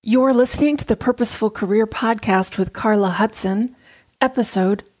You're listening to the Purposeful Career Podcast with Carla Hudson,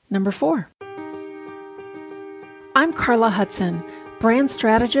 episode number 4. I'm Carla Hudson, brand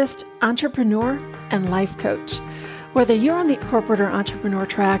strategist, entrepreneur, and life coach. Whether you're on the corporate or entrepreneur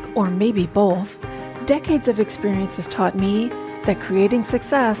track, or maybe both, decades of experience has taught me that creating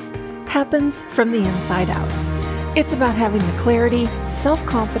success happens from the inside out. It's about having the clarity,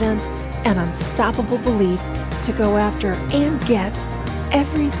 self-confidence, and unstoppable belief to go after and get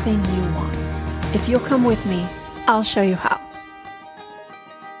everything you want. If you'll come with me, I'll show you how.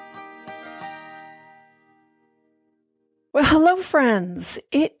 Well, hello friends.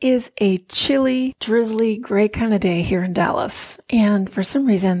 It is a chilly, drizzly, gray kind of day here in Dallas. And for some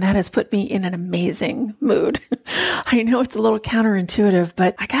reason that has put me in an amazing mood. I know it's a little counterintuitive,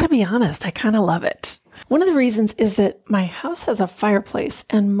 but I gotta be honest, I kind of love it. One of the reasons is that my house has a fireplace,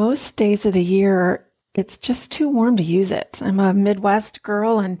 and most days of the year it's just too warm to use it. I'm a Midwest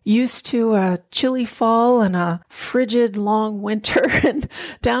girl and used to a chilly fall and a frigid long winter. And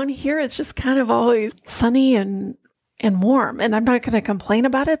down here, it's just kind of always sunny and warm. And I'm not going to complain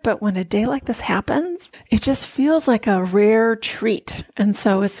about it, but when a day like this happens, it just feels like a rare treat. And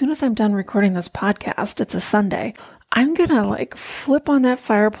so as soon as I'm done recording this podcast, it's a Sunday, I'm going to flip on that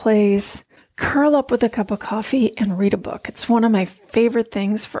fireplace, curl up with a cup of coffee, and read a book. It's one of my favorite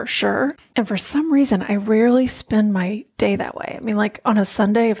things for sure. And for some reason, I rarely spend my day that way. I mean, on a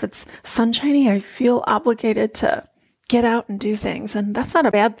Sunday, if it's sunshiny, I feel obligated to get out and do things. And that's not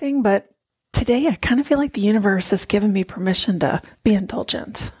a bad thing, but today I kind of feel like the universe has given me permission to be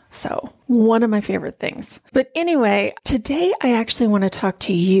indulgent. So one of my favorite things. But anyway, today I actually want to talk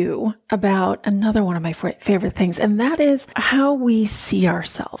to you about another one of my favorite things, and that is how we see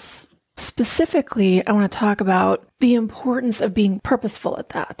ourselves. Specifically, I want to talk about the importance of being purposeful at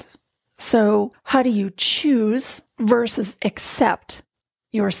that. So how do you choose versus accept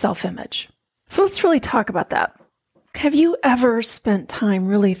your self-image? So let's really talk about that. Have you ever spent time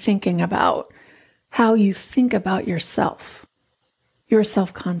really thinking about how you think about yourself, your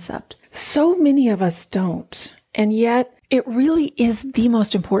self-concept? So many of us don't. And yet it really is the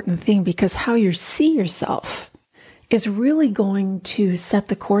most important thing, because how you see yourself is really going to set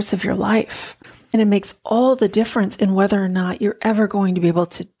the course of your life. And it makes all the difference in whether or not you're ever going to be able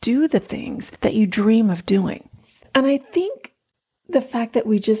to do the things that you dream of doing. And I think the fact that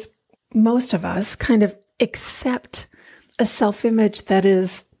most of us kind of accept a self-image that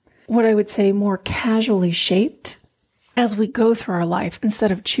is what I would say more casually shaped as we go through our life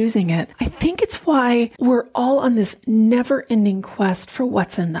instead of choosing it, I think it's why we're all on this never-ending quest for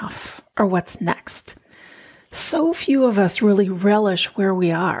what's enough or what's next. So few of us really relish where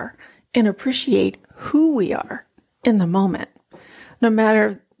we are and appreciate who we are in the moment, no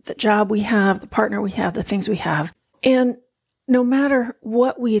matter the job we have, the partner we have, the things we have. And no matter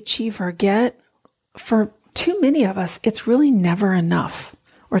what we achieve or get, for too many of us, it's really never enough,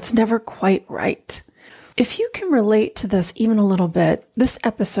 or it's never quite right. If you can relate to this even a little bit, this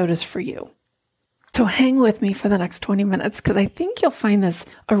episode is for you. So hang with me for the next 20 minutes, because I think you'll find this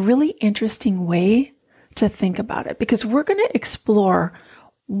a really interesting way to think about it, because we're going to explore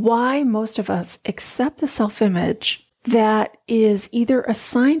why most of us accept the self-image that is either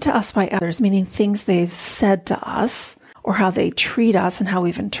assigned to us by others, meaning things they've said to us or how they treat us and how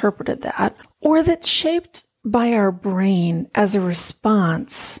we've interpreted that, or that's shaped by our brain as a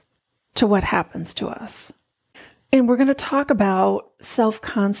response to what happens to us. And we're going to talk about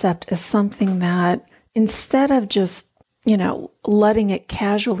self-concept as something that, instead of just letting it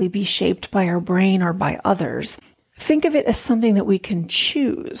casually be shaped by our brain or by others, think of it as something that we can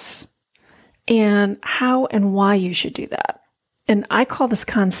choose, and how and why you should do that. And I call this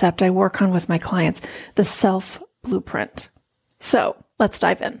concept I work on with my clients the self-blueprint. So let's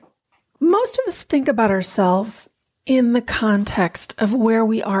dive in. Most of us think about ourselves in the context of where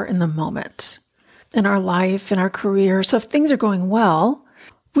we are in the moment, in our life, in our career. So if things are going well,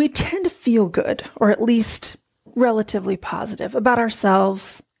 we tend to feel good, or at least relatively positive about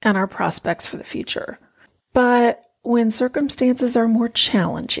ourselves and our prospects for the future. But when circumstances are more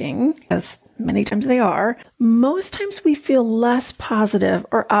challenging, as many times they are, most times we feel less positive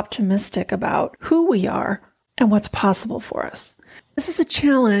or optimistic about who we are and what's possible for us. This is a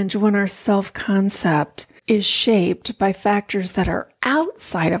challenge when our self-concept is shaped by factors that are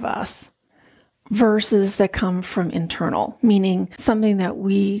outside of us versus that come from internal, meaning something that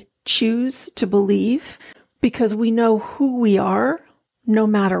we choose to believe because we know who we are no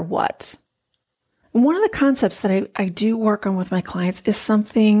matter what. And one of the concepts that I do work on with my clients is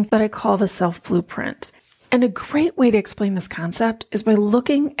something that I call the self-blueprint. And a great way to explain this concept is by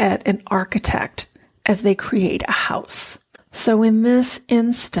looking at an architect as they create a house. So in this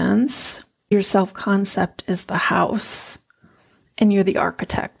instance, your self-concept is the house and you're the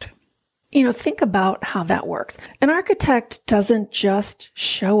architect. Think about how that works. An architect doesn't just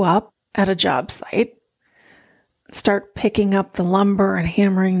show up at a job site, start picking up the lumber and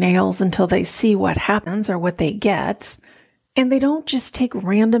hammering nails until they see what happens or what they get. And they don't just take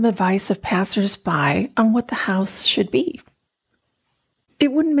random advice of passersby on what the house should be.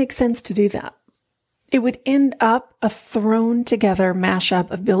 It wouldn't make sense to do that. It would end up a thrown together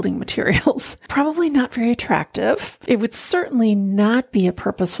mashup of building materials. Probably not very attractive. It would certainly not be a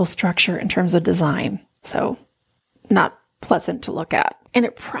purposeful structure in terms of design. So not pleasant to look at. And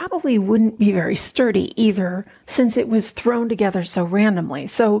it probably wouldn't be very sturdy either, since it was thrown together so randomly.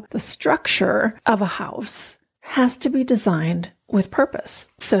 So the structure of a house has to be designed with purpose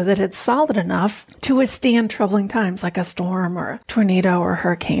so that it's solid enough to withstand troubling times like a storm or a tornado or a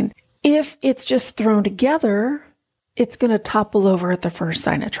hurricane. If it's just thrown together, it's going to topple over at the first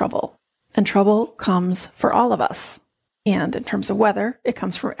sign of trouble. And trouble comes for all of us. And in terms of weather, it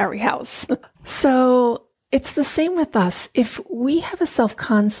comes from every house. So it's the same with us. If we have a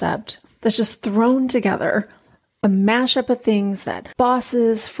self-concept that's just thrown together, a mashup of things that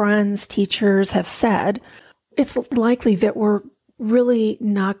bosses, friends, teachers have said, it's likely that we're really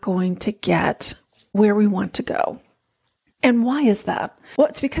not going to get where we want to go. And why is that? Well,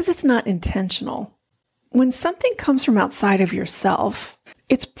 it's because it's not intentional. When something comes from outside of yourself,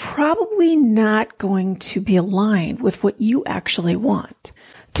 it's probably not going to be aligned with what you actually want.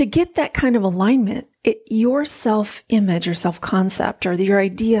 To get that kind of alignment, your self-image or self-concept or your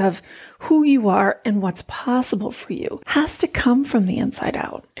idea of who you are and what's possible for you has to come from the inside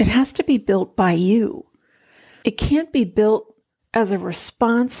out. It has to be built by you. It can't be built as a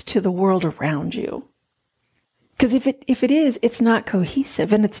response to the world around you. Because if it is, it's not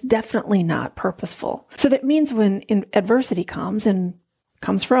cohesive and it's definitely not purposeful. So that means when adversity comes, and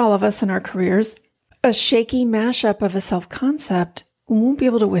comes for all of us in our careers, a shaky mashup of a self-concept won't be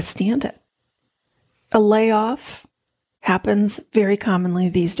able to withstand it. A layoff happens very commonly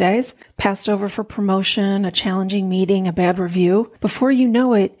these days. Passed over for promotion, a challenging meeting, a bad review. Before you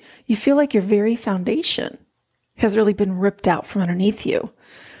know it, you feel like your very foundation has really been ripped out from underneath you.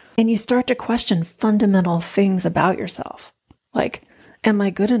 And you start to question fundamental things about yourself. Like, am I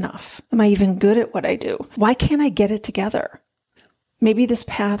good enough? Am I even good at what I do? Why can't I get it together? Maybe this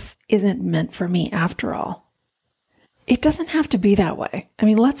path isn't meant for me after all. It doesn't have to be that way. I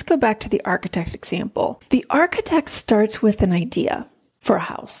mean, let's go back to the architect example. The architect starts with an idea for a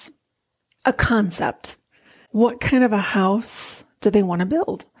house, a concept. What kind of a house do they want to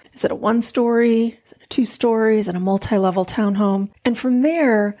build? Is it a one-story? Is it a two-story? Is it a multi-level townhome? And from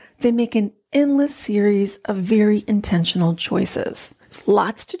there, they make an endless series of very intentional choices. There's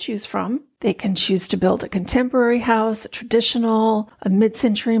lots to choose from. They can choose to build a contemporary house, a traditional, a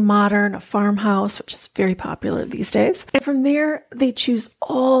mid-century modern, a farmhouse, which is very popular these days. And from there, they choose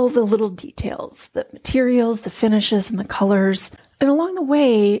all the little details, the materials, the finishes, and the colors. And along the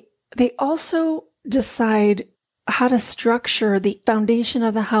way, they also decide how to structure the foundation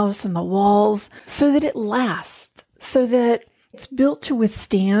of the house and the walls so that it lasts, so that it's built to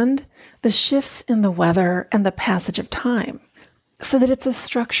withstand the shifts in the weather and the passage of time, so that it's a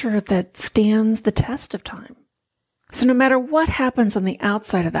structure that stands the test of time. So no matter what happens on the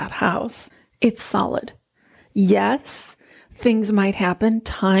outside of that house, it's solid. Yes, things might happen.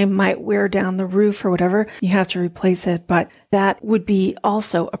 Time might wear down the roof or whatever. You have to replace it, but that would be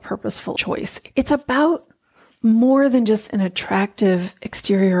also a purposeful choice. It's about more than just an attractive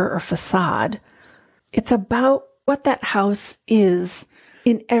exterior or facade. It's about what that house is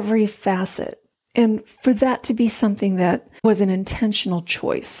in every facet. And for that to be something that was an intentional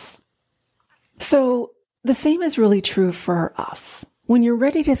choice. So the same is really true for us. When you're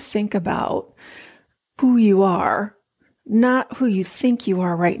ready to think about who you are, not who you think you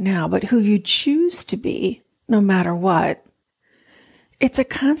are right now, but who you choose to be, no matter what, it's a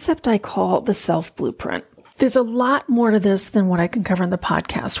concept I call the self-blueprint. There's a lot more to this than what I can cover in the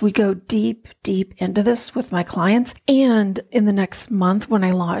podcast. We go deep, deep into this with my clients. And in the next month, when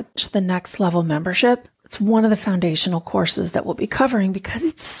I launch the Next Level membership, it's one of the foundational courses that we'll be covering because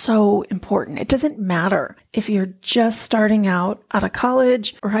it's so important. It doesn't matter if you're just starting out of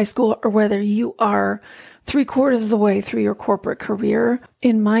college or high school or whether you are 3/4 of the way through your corporate career.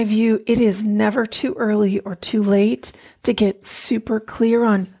 In my view, it is never too early or too late to get super clear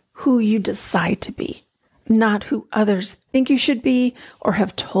on who you decide to be, not who others think you should be or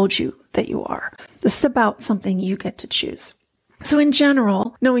have told you that you are. This is about something you get to choose. So in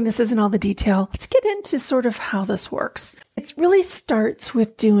general, knowing this isn't all the detail, let's get into sort of how this works. It really starts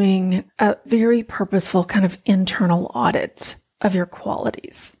with doing a very purposeful kind of internal audit of your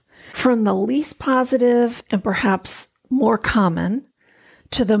qualities, from the least positive and perhaps more common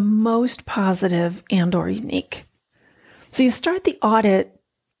to the most positive and or unique. So you start the audit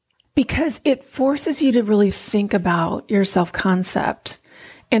because it forces you to really think about your self-concept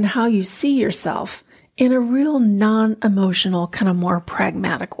and how you see yourself in a real non-emotional, kind of more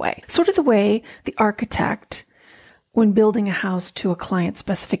pragmatic way. Sort of the way the architect, when building a house to a client's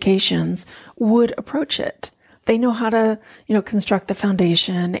specifications, would approach it. They know how to, construct the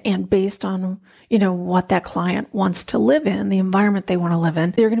foundation, and based on, what that client wants to live in, the environment they want to live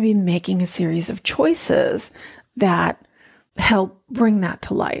in, they're going to be making a series of choices that help bring that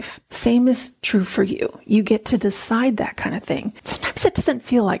to life. Same is true for you. You get to decide that kind of thing. Sometimes it doesn't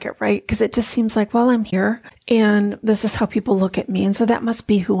feel like it, right? Because it just seems like, well, I'm here and this is how people look at me, and so that must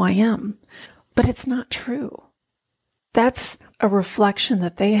be who I am. But it's not true. That's a reflection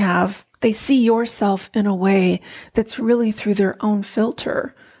that they have. They see yourself in a way that's really through their own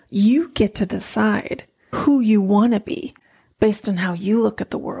filter. You get to decide who you want to be based on how you look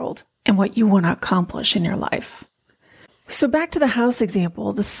at the world and what you want to accomplish in your life. So back to the house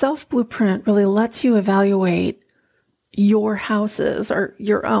example, the self blueprint really lets you evaluate your houses, or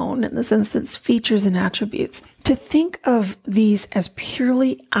your own, in this instance, features and attributes, to think of these as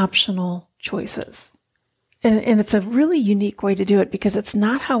purely optional choices. And it's a really unique way to do it because it's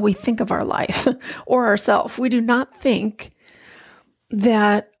not how we think of our life or ourselves. We do not think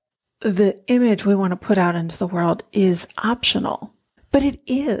that the image we want to put out into the world is optional, but it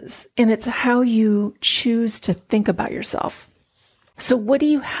is. And it's how you choose to think about yourself. So what do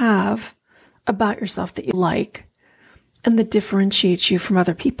you have about yourself that you like and that differentiates you from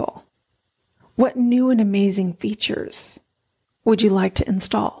other people? What new and amazing features would you like to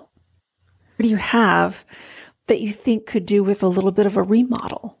install? What do you have that you think could do with a little bit of a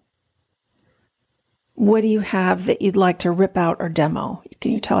remodel? What do you have that you'd like to rip out or demo?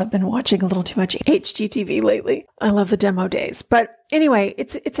 Can you tell I've been watching a little too much HGTV lately? I love the demo days. But anyway,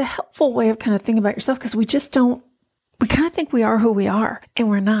 it's a helpful way of kind of thinking about yourself, because we kind of think we are who we are, and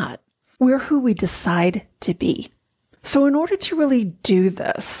we're not. We're who we decide to be. So in order to really do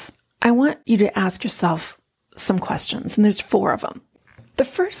this, I want you to ask yourself some questions, and there's 4 of them. The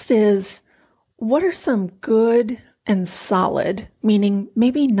first is, what are some good and solid, meaning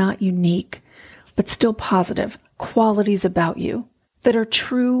maybe not unique, but still positive qualities about you that are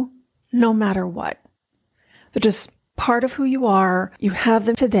true no matter what? They're just part of who you are. You have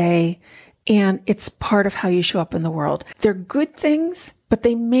them today, and it's part of how you show up in the world. They're good things, but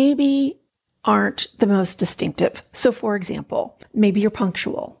they maybe aren't the most distinctive. So for example, maybe you're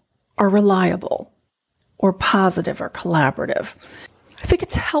punctual or reliable or positive or collaborative. I think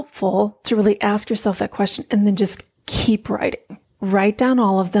it's helpful to really ask yourself that question and then just keep writing. Write down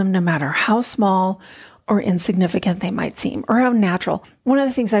all of them, no matter how small or insignificant they might seem, or how natural. One of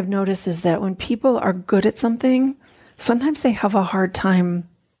the things I've noticed is that when people are good at something, sometimes they have a hard time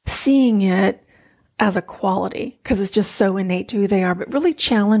seeing it as a quality because it's just so innate to who they are. But really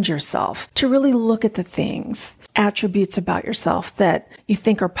challenge yourself to really look at the things, attributes about yourself that you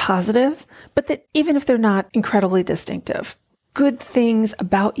think are positive, but that even if they're not incredibly distinctive, good things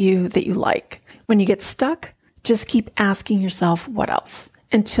about you that you like. When you get stuck, just keep asking yourself what else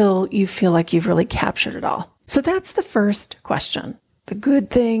until you feel like you've really captured it all. So that's the first question. The good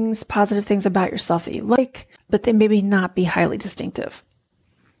things, positive things about yourself that you like, but they maybe not be highly distinctive.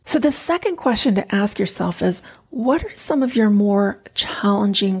 So the second question to ask yourself is, what are some of your more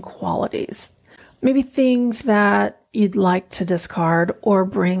challenging qualities? Maybe things that you'd like to discard or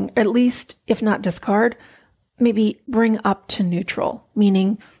bring, at least if not discard, maybe bring up to neutral,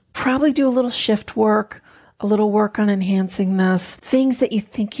 meaning probably do a little shift work, a little work on enhancing this, things that you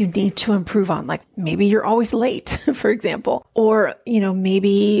think you need to improve on. Like maybe you're always late, for example, or,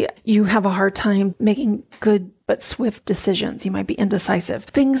 maybe you have a hard time making good but swift decisions. You might be indecisive,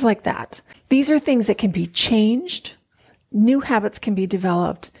 things like that. These are things that can be changed. New habits can be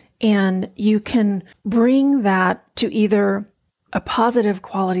developed, and you can bring that to either a positive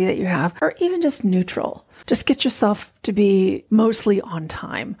quality that you have or even just neutral. Just get yourself to be mostly on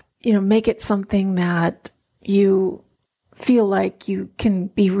time. Make it something that you feel like you can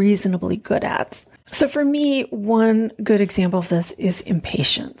be reasonably good at. So for me, one good example of this is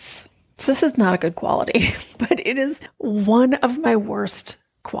impatience. So this is not a good quality, but it is one of my worst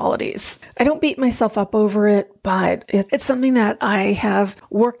qualities. I don't beat myself up over it, but it's something that I have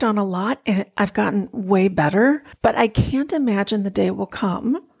worked on a lot and I've gotten way better. But I can't imagine the day will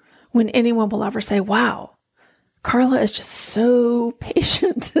come when anyone will ever say, wow, Carla is just so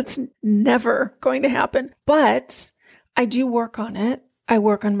patient. It's never going to happen. But I do work on it. I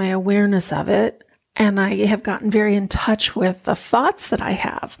work on my awareness of it. And I have gotten very in touch with the thoughts that I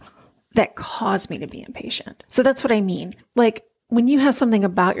have that cause me to be impatient. So that's what I mean. Like when you have something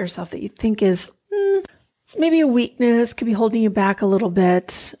about yourself that you think is maybe a weakness, could be holding you back a little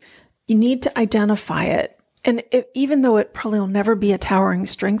bit, you need to identify it. And even though it probably will never be a towering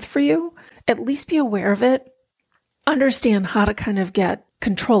strength for you, at least be aware of it, understand how to kind of get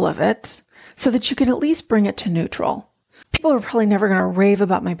control of it so that you can at least bring it to neutral. People are probably never going to rave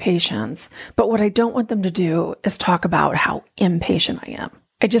about my patience, but what I don't want them to do is talk about how impatient I am.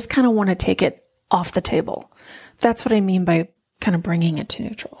 I just kind of want to take it off the table. That's what I mean by kind of bringing it to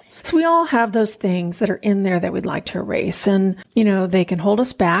neutral. So we all have those things that are in there that we'd like to erase. And, they can hold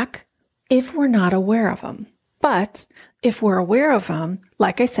us back if we're not aware of them. But if we're aware of them,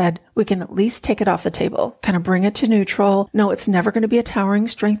 like I said, we can at least take it off the table, kind of bring it to neutral. No, it's never going to be a towering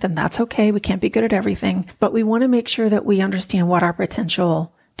strength, and that's okay. We can't be good at everything, but we want to make sure that we understand what our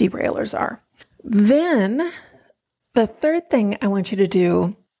potential derailers are. Then the third thing I want you to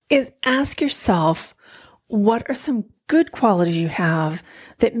do is ask yourself, what are some good qualities you have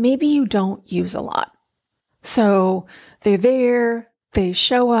that maybe you don't use a lot? So they're there, they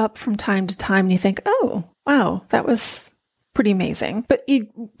show up from time to time, and you think, oh, wow, that was pretty amazing. But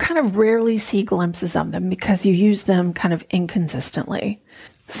you kind of rarely see glimpses of them because you use them kind of inconsistently.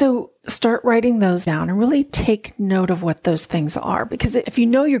 So start writing those down and really take note of what those things are. Because if you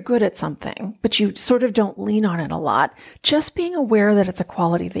know you're good at something, but you sort of don't lean on it a lot, just being aware that it's a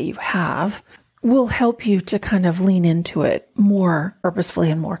quality that you have will help you to kind of lean into it more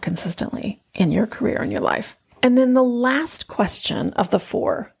purposefully and more consistently in your career and your life. And then the last question of the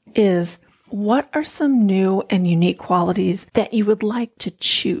 4 is, what are some new and unique qualities that you would like to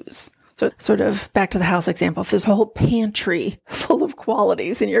choose? So sort of back to the house example, if there's a whole pantry full of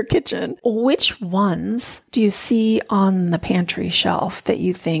qualities in your kitchen, which ones do you see on the pantry shelf that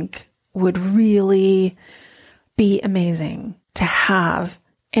you think would really be amazing to have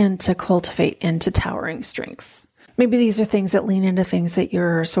and to cultivate into towering strengths? Maybe these are things that lean into things that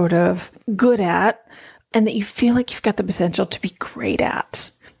you're sort of good at and that you feel like you've got the potential to be great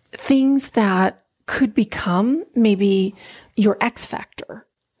at. Things that could become maybe your X factor,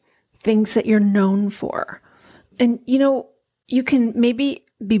 things that you're known for. And, you can maybe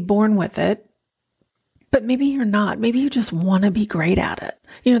be born with it, but maybe you're not. Maybe you just want to be great at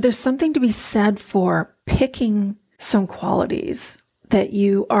it. There's something to be said for picking some qualities that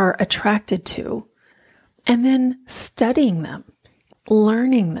you are attracted to and then studying them,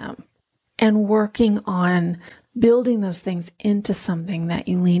 learning them, and working on building those things into something that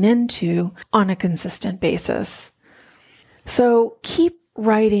you lean into on a consistent basis. So keep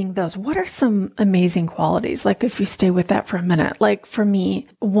writing those. What are some amazing qualities? Like if you stay with that for a minute, like for me,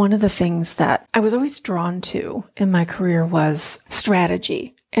 one of the things that I was always drawn to in my career was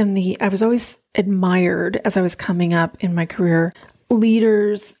strategy. And I was always admired as I was coming up in my career,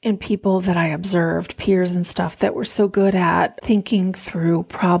 leaders and people that I observed, peers and stuff that were so good at thinking through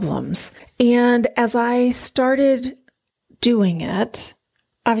problems. And as I started doing it,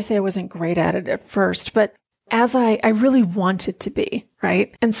 obviously I wasn't great at it at first, but as I really wanted to be,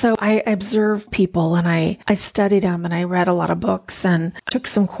 right? And so I observed people and I studied them and I read a lot of books and took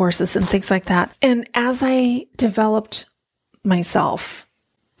some courses and things like that. And as I developed myself,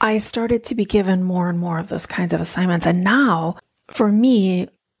 I started to be given more and more of those kinds of assignments. And now, for me,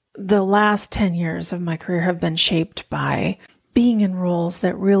 the last 10 years of my career have been shaped by being in roles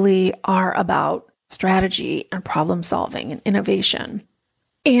that really are about strategy and problem solving and innovation.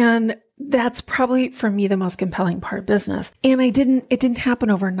 And that's probably for me the most compelling part of business. And it didn't happen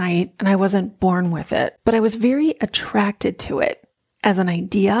overnight and I wasn't born with it, but I was very attracted to it as an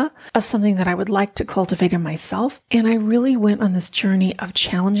idea of something that I would like to cultivate in myself. And I really went on this journey of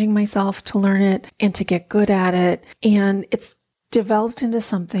challenging myself to learn it and to get good at it. And it's developed into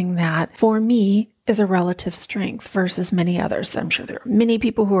something that for me is a relative strength versus many others. I'm sure there are many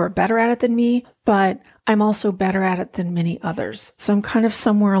people who are better at it than me, but I'm also better at it than many others. So I'm kind of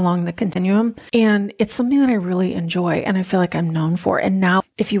somewhere along the continuum, and it's something that I really enjoy and I feel like I'm known for. And now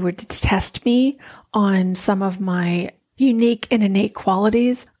if you were to test me on some of my unique and innate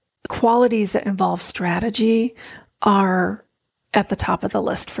qualities that involve strategy are at the top of the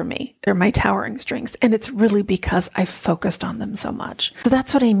list for me. They're my towering strengths. And it's really because I focused on them so much. So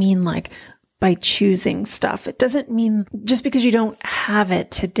that's what I mean, like by choosing stuff. It doesn't mean just because you don't have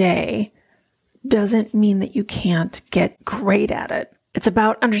it today, doesn't mean that you can't get great at it. It's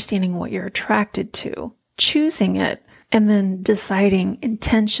about understanding what you're attracted to, choosing it, and then deciding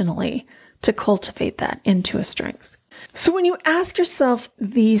intentionally to cultivate that into a strength. So when you ask yourself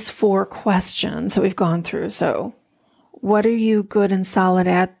these 4 questions that we've gone through, so what are you good and solid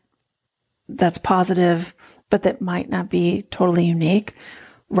at that's positive, but that might not be totally unique?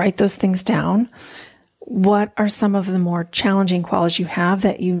 Write those things down. What are some of the more challenging qualities you have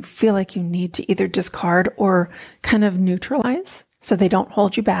that you feel like you need to either discard or kind of neutralize so they don't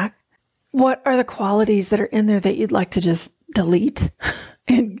hold you back? What are the qualities that are in there that you'd like to just delete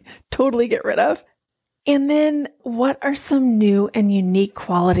and totally get rid of? And then what are some new and unique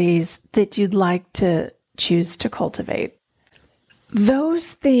qualities that you'd like to choose to cultivate?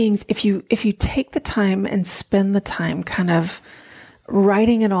 Those things, if you take the time and spend the time kind of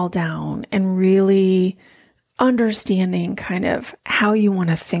writing it all down and really understanding kind of how you want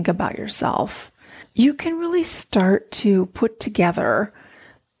to think about yourself, you can really start to put together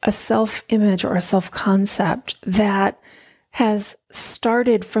a self-image or a self-concept that has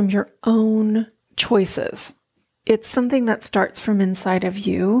started from your own choices. It's something that starts from inside of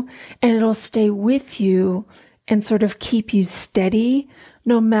you, and it'll stay with you and sort of keep you steady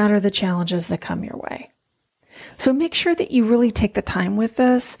no matter the challenges that come your way. So make sure that you really take the time with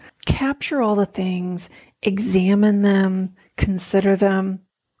this, capture all the things, examine them, consider them,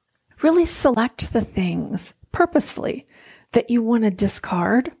 really select the things purposefully that you want to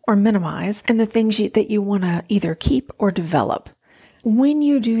discard or minimize, and the things that you want to either keep or develop. When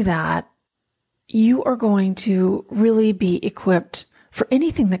you do that, you are going to really be equipped for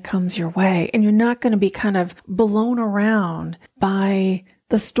anything that comes your way, and you're not going to be kind of blown around by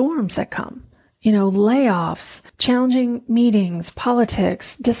the storms that come. Layoffs, challenging meetings,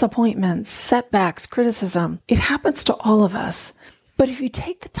 politics, disappointments, setbacks, criticism. It happens to all of us. But if you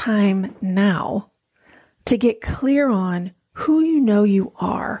take the time now to get clear on who you know you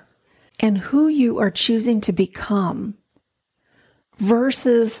are and who you are choosing to become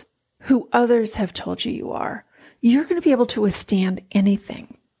versus who others have told you are, you're going to be able to withstand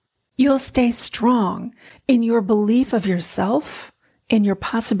anything. You'll stay strong in your belief of yourself and your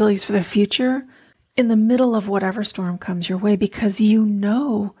possibilities for the future in the middle of whatever storm comes your way, because you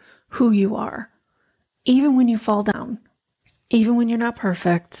know who you are. Even when you fall down, even when you're not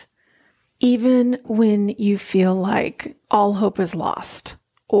perfect, even when you feel like all hope is lost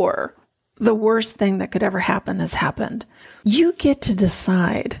or the worst thing that could ever happen has happened, you get to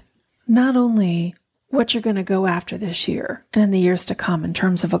decide not only what you're going to go after this year and in the years to come in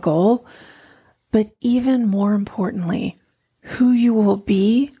terms of a goal, but even more importantly, who you will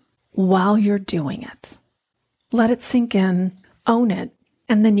be while you're doing it. Let it sink in, own it,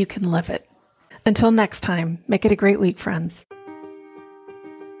 and then you can live it. Until next time, make it a great week, friends.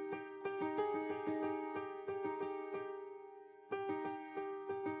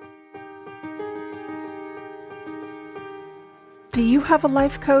 Do you have a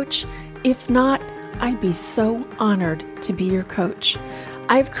life coach? If not, I'd be so honored to be your coach.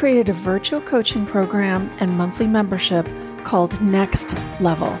 I've created a virtual coaching program and monthly membership called Next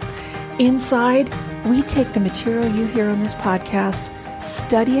Level. Inside, we take the material you hear on this podcast,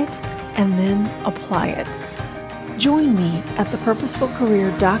 study it, and then apply it. Join me at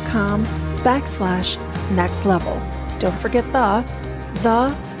thepurposefulcareer.com/next level. Don't forget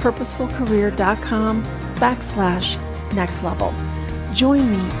thepurposefulcareer.com/next level.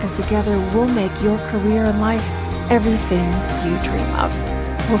 Join me, and together we'll make your career and life everything you dream of.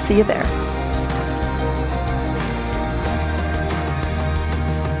 We'll see you there.